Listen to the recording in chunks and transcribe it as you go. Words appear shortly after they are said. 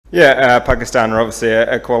Yeah, Pakistan are obviously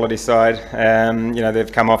a quality side.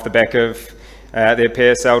 They've come off the back of their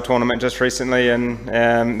PSL tournament just recently, and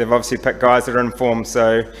they've obviously picked guys that are in form.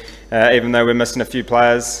 So even though we're missing a few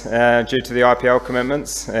players due to the IPL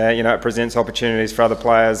commitments, it presents opportunities for other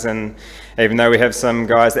players. And even though we have some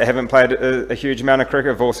guys that haven't played a huge amount of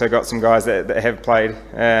cricket, we've also got some guys that have played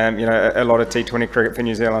a lot of T20 cricket for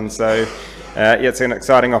New Zealand. So it's an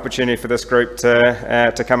exciting opportunity for this group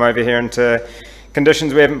to come over here into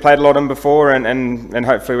conditions we haven't played a lot in before, and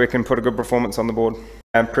hopefully we can put a good performance on the board.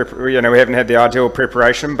 We haven't had the ideal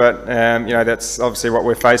preparation, but that's obviously what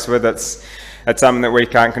we're faced with. It's something that we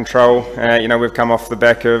can't control. We've come off the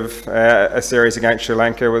back of a series against Sri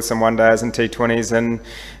Lanka with some one-days and T20s,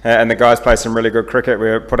 and the guys play some really good cricket. We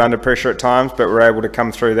were put under pressure at times, but we're able to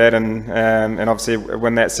come through that and obviously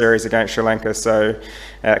win that series against Sri Lanka. So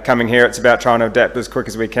coming here, it's about trying to adapt as quick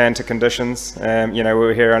as we can to conditions. We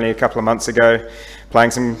were here only a couple of months ago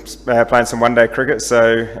playing some one-day cricket,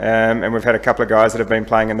 so and we've had a couple of guys that have been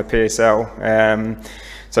playing in the PSL.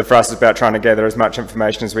 So for us, it's about trying to gather as much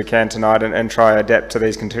information as we can tonight and try to adapt to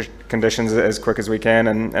these conditions as quick as we can,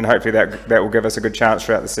 and hopefully that will give us a good chance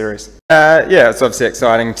throughout the series. It's obviously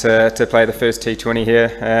exciting to play the first T20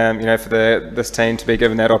 here. For this team to be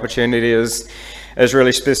given that opportunity is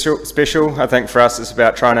really special. I think for us, it's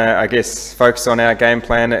about trying to, I guess, focus on our game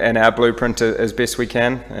plan and our blueprint as best we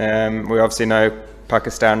can. We obviously know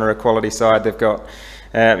Pakistan are a quality side. They've got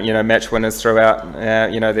match winners throughout,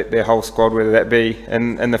 their whole squad, whether that be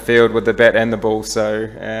in the field with the bat and the ball. So,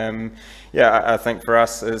 I think for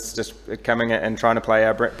us it's just coming and trying to play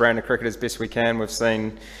our brand of cricket as best we can. We've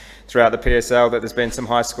seen throughout the PSL that there's been some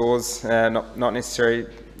high scores, not necessarily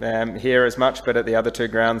here as much, but at the other two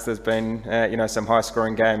grounds there's been some high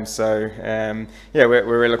scoring games. So, we're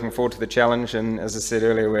really looking forward to the challenge, and as I said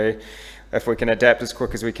earlier, if we can adapt as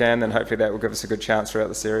quick as we can, then hopefully that will give us a good chance throughout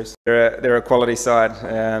the series. They're a quality side.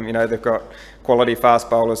 They've got quality fast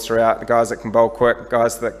bowlers throughout, the guys that can bowl quick,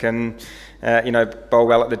 guys that can bowl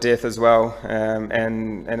well at the death as well.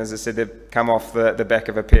 And as I said, they've come off the back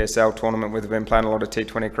of a PSL tournament where they've been playing a lot of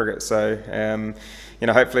T20 cricket. So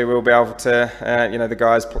hopefully we'll be able to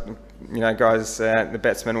the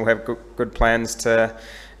batsmen will have good plans to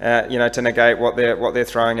negate what they're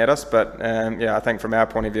throwing at us. But I think from our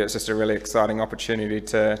point of view, it's just a really exciting opportunity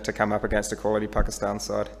to come up against a quality Pakistan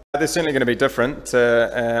side. They're certainly going to be different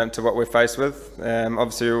to what we're faced with.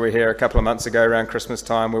 Obviously, we were here a couple of months ago around Christmas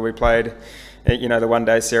time where we played, the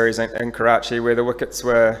one-day series in Karachi, where the wickets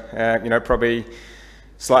were, probably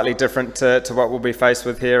slightly different to what we'll be faced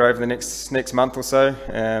with here over the next month or so.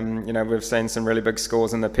 We've seen some really big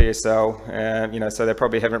scores in the PSL, so they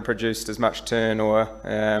probably haven't produced as much turn or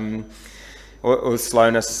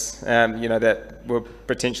slowness, that we're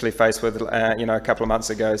potentially faced with, a couple of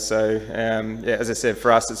months ago. So, as I said,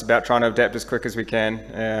 for us, it's about trying to adapt as quick as we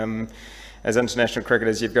can. As international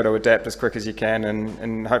cricketers, you've got to adapt as quick as you can,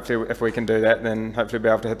 and hopefully, if we can do that, then hopefully be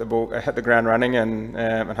able to hit the ground running, and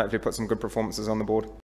hopefully put some good performances on the board.